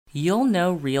You'll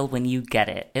know real when you get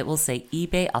it. It will say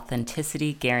eBay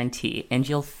Authenticity Guarantee, and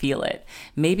you'll feel it.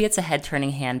 Maybe it's a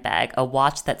head-turning handbag, a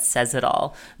watch that says it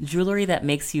all, jewelry that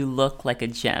makes you look like a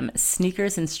gem,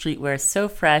 sneakers and streetwear so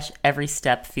fresh, every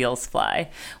step feels fly.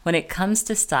 When it comes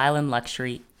to style and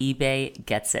luxury, eBay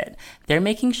gets it. They're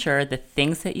making sure the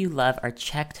things that you love are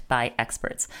checked by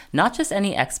experts. Not just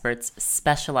any experts,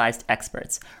 specialized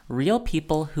experts. Real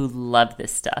people who love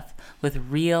this stuff with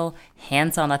real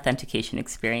hands-on authentication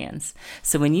experience.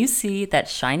 So when you see that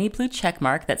shiny blue check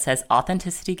mark that says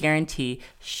Authenticity Guarantee,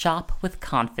 shop with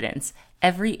confidence.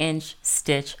 Every inch,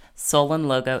 stitch, sole, and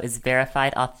logo is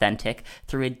verified authentic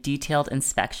through a detailed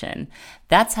inspection.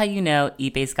 That's how you know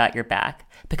eBay's got your back.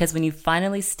 Because when you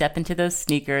finally step into those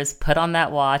sneakers, put on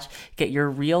that watch, get your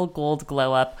real gold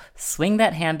glow up, swing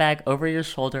that handbag over your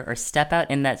shoulder, or step out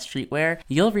in that streetwear,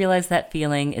 you'll realize that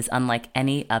feeling is unlike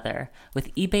any other.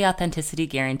 With eBay Authenticity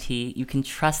Guarantee, you can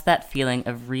trust that feeling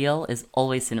of real is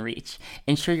always in reach.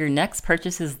 Ensure your next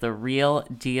purchase is the real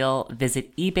deal.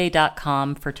 Visit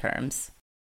ebay.com for terms.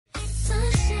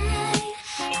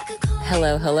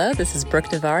 Hello. This is Brooke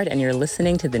Devard, and you're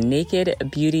listening to the Naked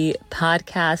Beauty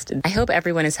Podcast. I hope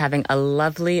everyone is having a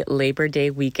lovely Labor Day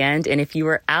weekend. And if you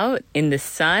were out in the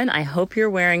sun, I hope you're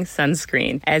wearing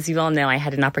sunscreen. As you all know, I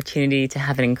had an opportunity to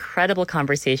have an incredible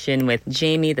conversation with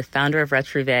Jamie, the founder of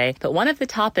Retrouvé. But one of the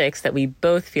topics that we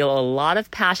both feel a lot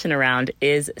of passion around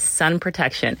is sun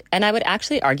protection. And I would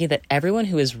actually argue that everyone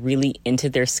who is really into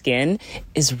their skin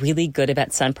is really good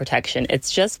about sun protection.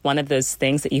 It's just one of those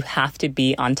things that you have to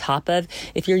be on top of.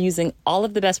 If you're using all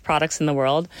of the best products in the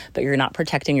world, but you're not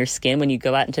protecting your skin when you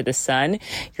go out into the sun,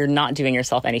 you're not doing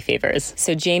yourself any favors.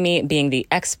 So Jamie, being the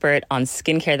expert on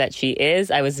skincare that she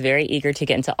is, I was very eager to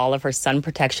get into all of her sun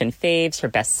protection faves, her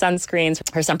best sunscreens,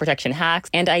 her sun protection hacks.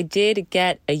 And I did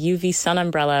get a UV sun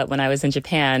umbrella when I was in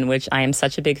Japan, which I am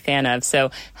such a big fan of.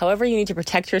 So however you need to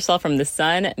protect yourself from the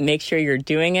sun, make sure you're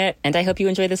doing it. And I hope you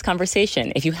enjoy this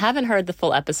conversation. If you haven't heard the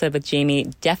full episode with Jamie,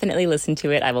 definitely listen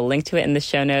to it. I will link to it in the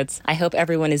show notes. I hope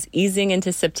everyone is easing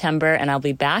into September, and I'll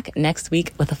be back next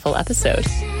week with a full episode.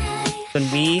 When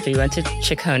we went to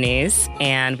Chiccone's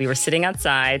and we were sitting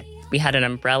outside, we had an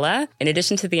umbrella. In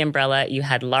addition to the umbrella, you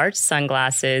had large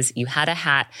sunglasses, you had a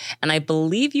hat, and I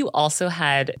believe you also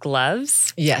had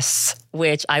gloves. Yes.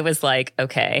 Which I was like,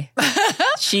 okay,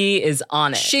 she is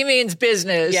on it. She means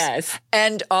business. Yes.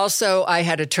 And also I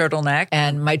had a turtleneck,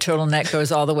 and my turtleneck goes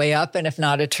all the way up. And if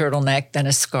not a turtleneck, then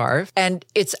a scarf. And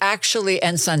it's actually,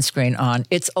 and sunscreen on.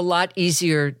 It's a lot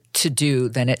easier to do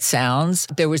than it sounds.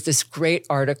 There was this great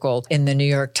article in the New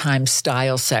York Times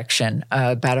style section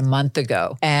about a month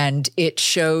ago, and it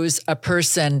shows a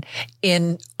person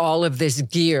in all of this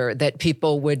gear that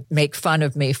people would make fun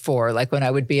of me for, like when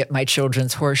I would be at my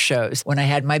children's horse shows, when I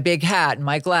had my big hat and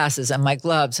my glasses and my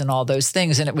gloves and all those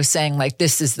things. And it was saying like,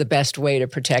 this is the best way to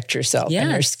protect yourself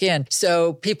and your skin.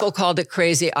 So people called it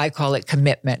crazy. I call it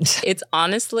commitment. It's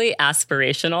honestly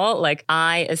aspirational. Like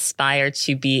I aspire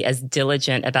to be as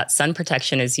diligent about sun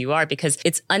protection as you are, because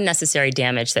it's unnecessary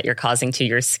damage that you're causing to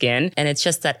your skin. And it's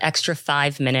just that extra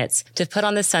 5 minutes to put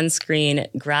on the sunscreen,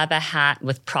 grab a hat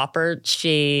with proper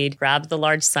shade, grab the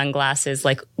large sunglasses.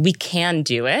 Like we can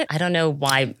do it. I don't know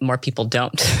why more people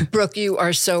don't. Brooke, you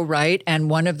are so right. And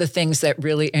one of the things that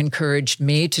really encouraged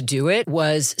me to do it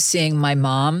was seeing my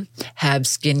mom have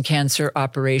skin cancer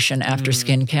operation after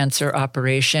skin cancer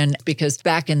operation, because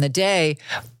back in the day,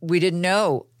 we didn't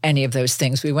know any of those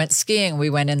things. We went skiing, we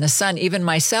went in the sun. Even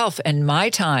myself and my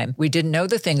time, we didn't know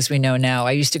the things we know now.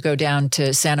 I used to go down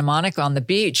to Santa Monica on the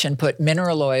beach and put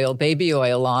mineral oil, baby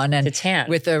oil on, and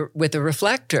with a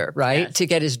reflector, right? To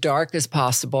get as dark as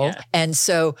possible. Yeah. And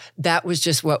so that was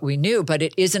just what we knew. But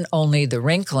it isn't only the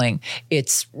wrinkling.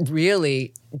 It's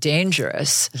really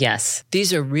dangerous. Yes.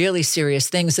 These are really serious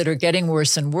things that are getting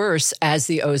worse and worse as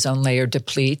the ozone layer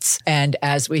depletes and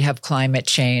as we have climate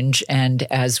change and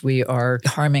as we are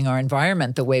harming our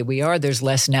environment the way we are, there's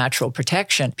less natural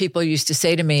protection. People used to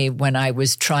say to me when I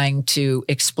was trying to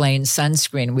explain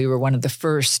sunscreen, we were one of the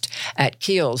first at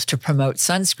Kiehl's to promote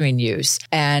sunscreen use.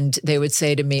 And they would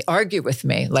say to me, argue with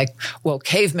me, like, well,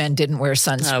 cavemen didn't wear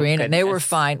sunscreen and they were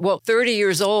fine. Well, 30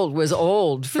 years old was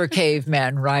old for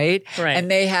cavemen, right? Right. And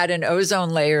they had an ozone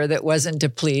layer that wasn't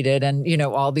depleted and, you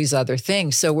know, all these other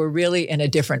things. So we're really in a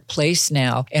different place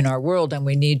now in our world and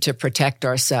we need to protect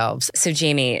ourselves. So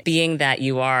Jamie, being that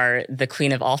you are the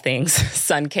queen of all things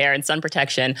sun care and sun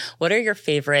protection, what are your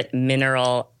favorite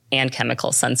mineral and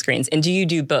chemical sunscreens? And do you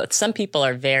do both? Some people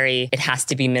are it has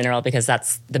to be mineral because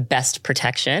that's the best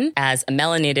protection. As a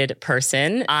melanated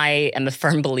person, I am a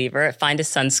firm believer, find a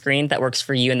sunscreen that works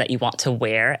for you and that you want to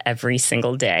wear every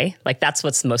single day. Like that's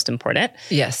what's most important.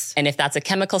 Yes. And if that's a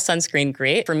chemical sunscreen,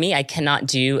 great. For me, I cannot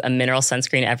do a mineral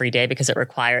sunscreen every day because it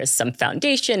requires some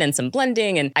foundation and some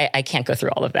blending. And I can't go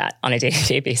through all of that on a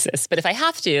day-to-day basis. But if I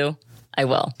have to, I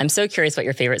will. I'm so curious what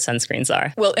your favorite sunscreens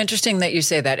are. Well, interesting that you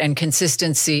say that. And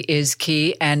consistency is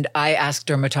key. And I ask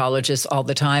dermatologists all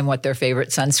the time what their favorite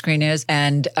sunscreen is.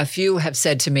 And a few have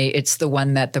said to me, it's the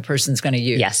one that the person's going to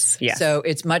use. Yes. So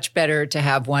it's much better to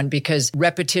have one because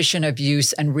repetition of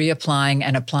use and reapplying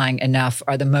and applying enough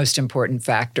are the most important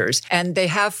factors. And they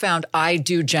have found I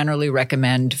do generally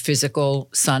recommend physical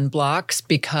sunblocks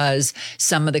because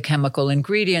some of the chemical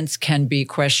ingredients can be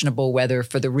questionable, whether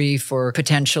for the reef or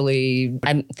potentially.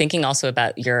 I'm thinking also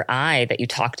about your eye that you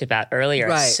talked about earlier.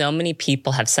 Right. So many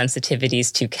people have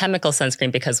sensitivities to chemical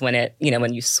sunscreen because when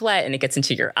when you sweat and it gets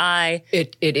into your eye,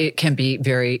 it can be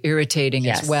very irritating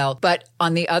as well. But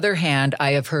on the other hand,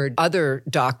 I have heard other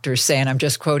doctors say, and I'm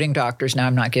just quoting doctors now,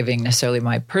 I'm not giving necessarily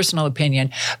my personal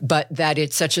opinion, but that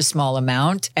it's such a small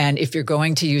amount. And if you're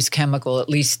going to use chemical, at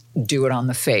least do it on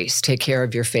the face. Take care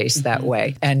of your face that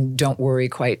way. And don't worry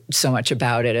quite so much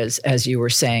about it as you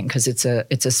were saying, because it's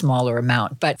a smaller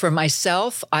amount. But for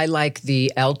myself, I like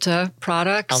the Elta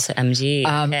products. Elta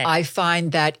MG. Okay. I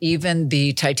find that even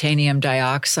the titanium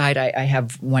dioxide, I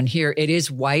have one here, it is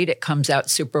white. It comes out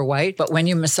super white. But when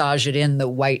you massage it in, the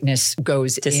whiteness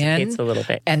goes dissipates in. a little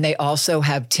bit. And they also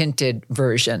have tinted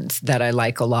versions that I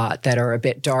like a lot that are a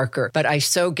bit darker. But I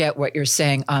so get what you're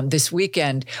saying. This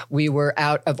weekend, we were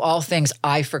out of all things,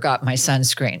 I forgot my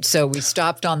sunscreen. So we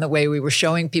stopped on the way. We were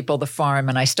showing people the farm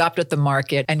and I stopped at the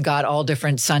market and got all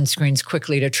different sunscreens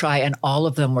quickly to try. And all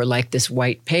of them were like this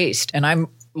white paste. And I'm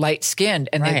light-skinned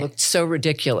and they looked so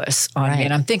ridiculous on me.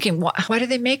 And I'm thinking, why do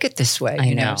they make it this way?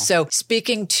 I know. So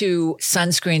speaking to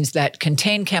sunscreens that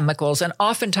contain chemicals, and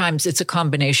oftentimes it's a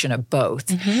combination of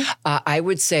both, I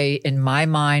would say in my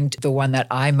mind, the one that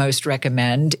I most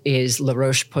recommend is La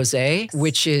Roche-Posay,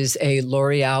 which is a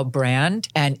L'Oreal brand,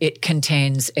 and it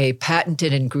contains a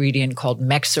patented ingredient called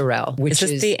Mexerel, which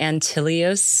is the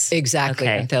Antileos? Exactly.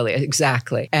 Okay. Antileos,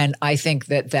 exactly. And I think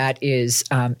that is,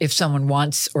 if someone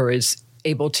wants or is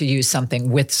able to use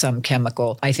something with some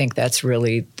chemical, I think that's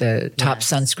really the top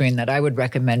sunscreen that I would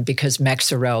recommend because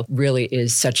Mexerel really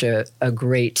is such a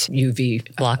great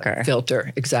UV blocker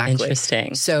filter. Exactly.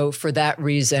 Interesting. So for that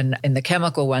reason, in the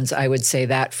chemical ones, I would say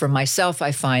that. For myself,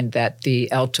 I find that the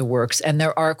Elta works. And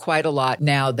there are quite a lot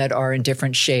now that are in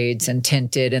different shades and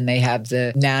tinted, and they have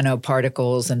the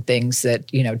nanoparticles and things that,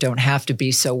 don't have to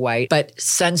be so white. But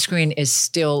sunscreen is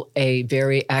still a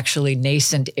very actually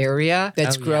nascent area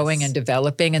that's growing and developing,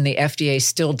 and the FDA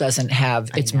still doesn't have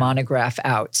its monograph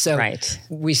out. So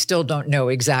we still don't know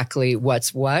exactly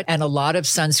what's what. And a lot of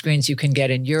sunscreens you can get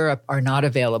in Europe are not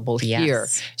available here.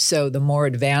 So the more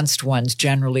advanced ones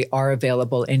generally are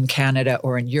available in Canada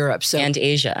or in Europe. So and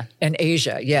Asia. And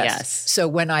Asia, yes. So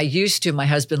when I used to, my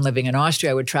husband living in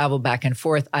Austria, I would travel back and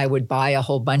forth. I would buy a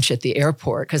whole bunch at the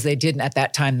airport because at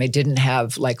that time, they didn't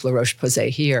have like La Roche-Posay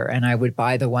here. And I would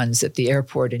buy the ones at the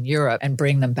airport in Europe and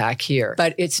bring them back here.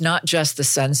 But it's not just the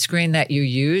sunscreen that you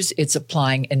use, it's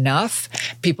applying enough.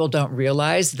 People don't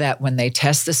realize that when they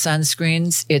test the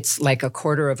sunscreens, it's like a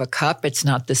quarter of a cup. It's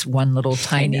not this one little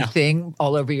tiny thing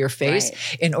all over your face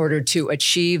in order to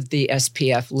achieve the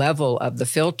SPF level of the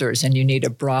filters. And you need a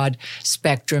broad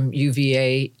spectrum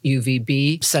UVA,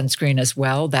 UVB sunscreen as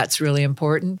well. That's really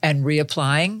important. And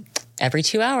reapplying. Every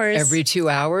 2 hours. Every 2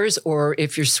 hours. Or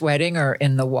if you're sweating or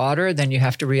in the water, then you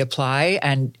have to reapply.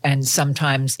 And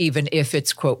sometimes even if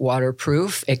it's, quote,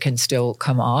 waterproof, it can still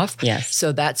come off. Yes.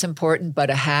 So that's important. But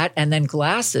a hat and then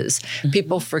glasses.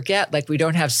 People forget, like we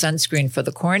don't have sunscreen for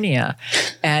the cornea.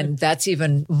 And that's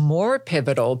even more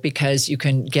pivotal because you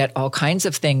can get all kinds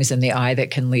of things in the eye that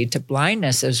can lead to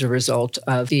blindness as a result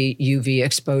of the UV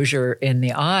exposure in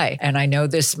the eye. And I know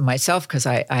this myself because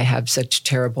I have such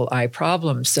terrible eye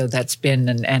problems. So that's been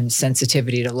and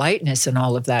sensitivity to lightness and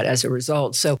all of that as a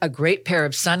result. So a great pair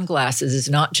of sunglasses is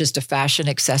not just a fashion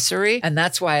accessory. And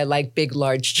that's why I like big,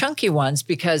 large, chunky ones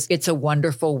because it's a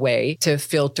wonderful way to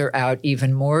filter out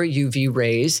even more UV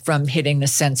rays from hitting the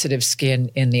sensitive skin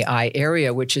in the eye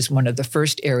area, which is one of the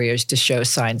first areas to show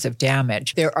signs of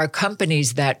damage. There are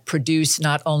companies that produce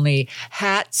not only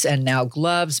hats and now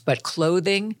gloves, but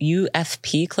clothing.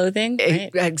 UFP clothing,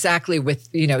 right? Exactly, with,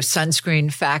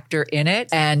 sunscreen factor in it.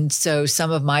 And so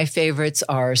some of my favorites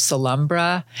are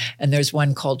Solumbra, and there's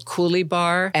one called Coolie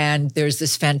Bar. And there's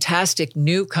this fantastic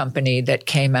new company that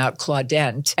came out,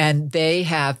 Claudent, and they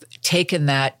have taken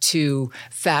that to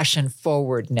fashion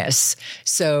forwardness.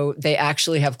 So they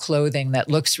actually have clothing that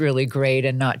looks really great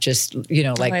and not just,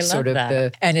 like sort of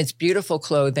and it's beautiful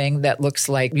clothing that looks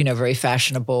like, very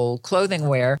fashionable clothing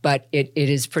wear, but it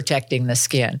is protecting the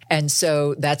skin. And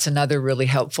so that's another really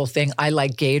helpful thing. I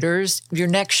like gaiters. Your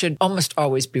neck should almost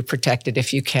always be protected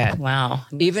if you can. Wow.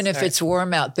 Even if it's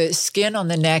warm out, the skin on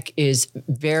the neck is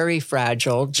very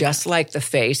fragile, just like the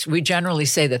face. We generally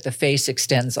say that the face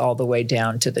extends all the way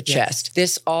down to the chest.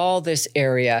 All this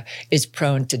area is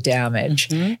prone to damage.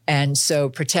 Mm-hmm. And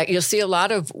so you'll see a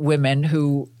lot of women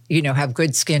who have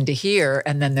good skin to here.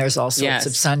 And then there's all sorts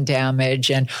of sun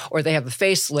damage or they have a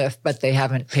facelift, but they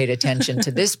haven't paid attention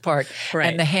to this part. Right.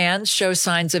 And the hands show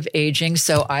signs of aging.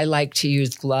 So I like to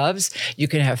use gloves. You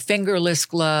can have fingerless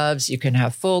gloves. You can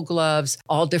have full gloves,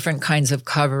 all different kinds of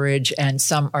coverage. And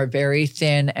some are very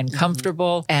thin and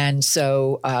comfortable. Mm-hmm. And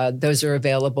so those are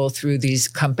available through these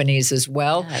companies as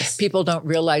well. Yes. People don't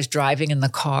realize driving in the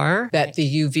car that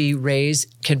the UV rays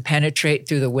can penetrate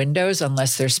through the windows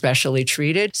unless they're specially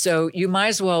treated. So you might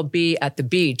as well be at the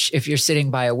beach if you're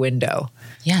sitting by a window.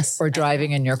 Yes. Or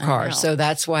driving in your car. So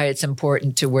that's why it's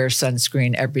important to wear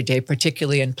sunscreen every day,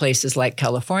 particularly in places like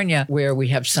California where we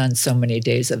have sun so many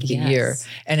days of the year.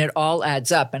 And it all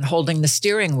adds up. And holding the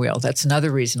steering wheel, that's another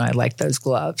reason I like those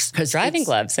gloves. Driving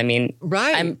gloves,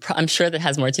 right. I'm sure that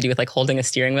has more to do with like holding a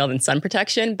steering wheel than sun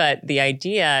protection, but the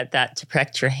idea that to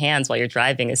protect your hands while you're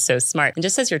driving is so smart. And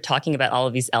just as you're talking about all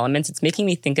of these elements, it's making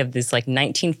me think of this like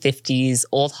 1950s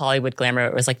old Hollywood glamour.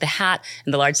 It was like the hat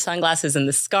and the large sunglasses and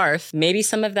the scarf. Maybe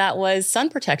some of that was sun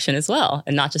protection as well,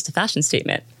 and not just a fashion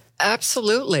statement.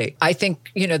 Absolutely. I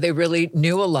think, they really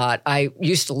knew a lot. I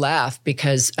used to laugh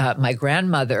because my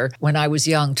grandmother, when I was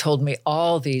young, told me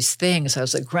all these things. I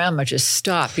was like, Grandma, just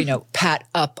stop, pat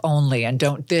up only and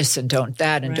don't this and don't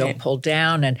that and don't pull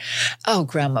down. And, oh,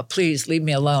 Grandma, please leave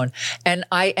me alone. And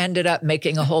I ended up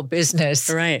making a whole business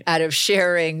out of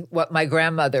sharing what my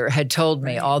grandmother had told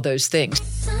me, all those things.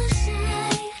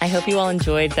 I hope you all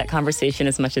enjoyed that conversation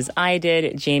as much as I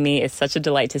did. Jamie is such a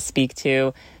delight to speak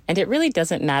to. And it really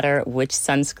doesn't matter which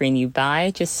sunscreen you buy.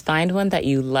 Just find one that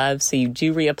you love so you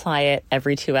do reapply it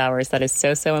every 2 hours. That is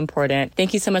so, so important.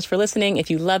 Thank you so much for listening. If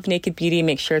you love Naked Beauty,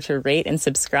 make sure to rate and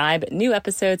subscribe. New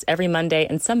episodes every Monday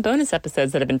and some bonus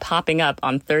episodes that have been popping up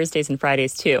on Thursdays and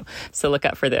Fridays too. So look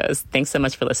out for those. Thanks so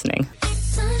much for listening.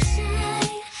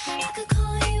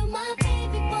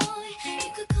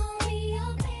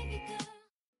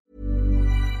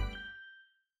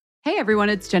 Hey everyone,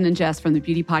 it's Jen and Jess from the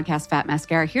beauty podcast Fat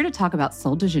Mascara here to talk about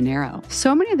Sol de Janeiro.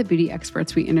 So many of the beauty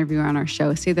experts we interview on our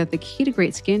show say that the key to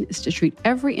great skin is to treat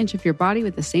every inch of your body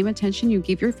with the same attention you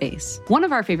give your face. One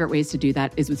of our favorite ways to do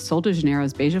that is with Sol de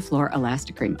Janeiro's Beija Flor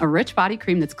Elastic Cream, a rich body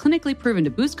cream that's clinically proven to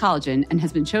boost collagen and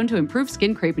has been shown to improve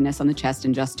skin crepiness on the chest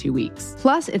in just 2 weeks.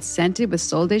 Plus, it's scented with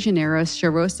Sol de Janeiro's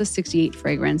Charosta 68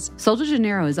 fragrance. Sol de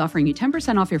Janeiro is offering you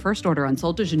 10% off your first order on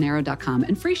soldejaneiro.com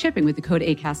and free shipping with the code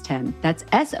ACAST10. That's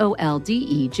SOLDEJANEIRO,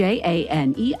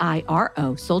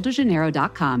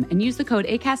 soldejaneiro.com, and use the code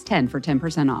ACAST10 for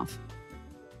 10% off.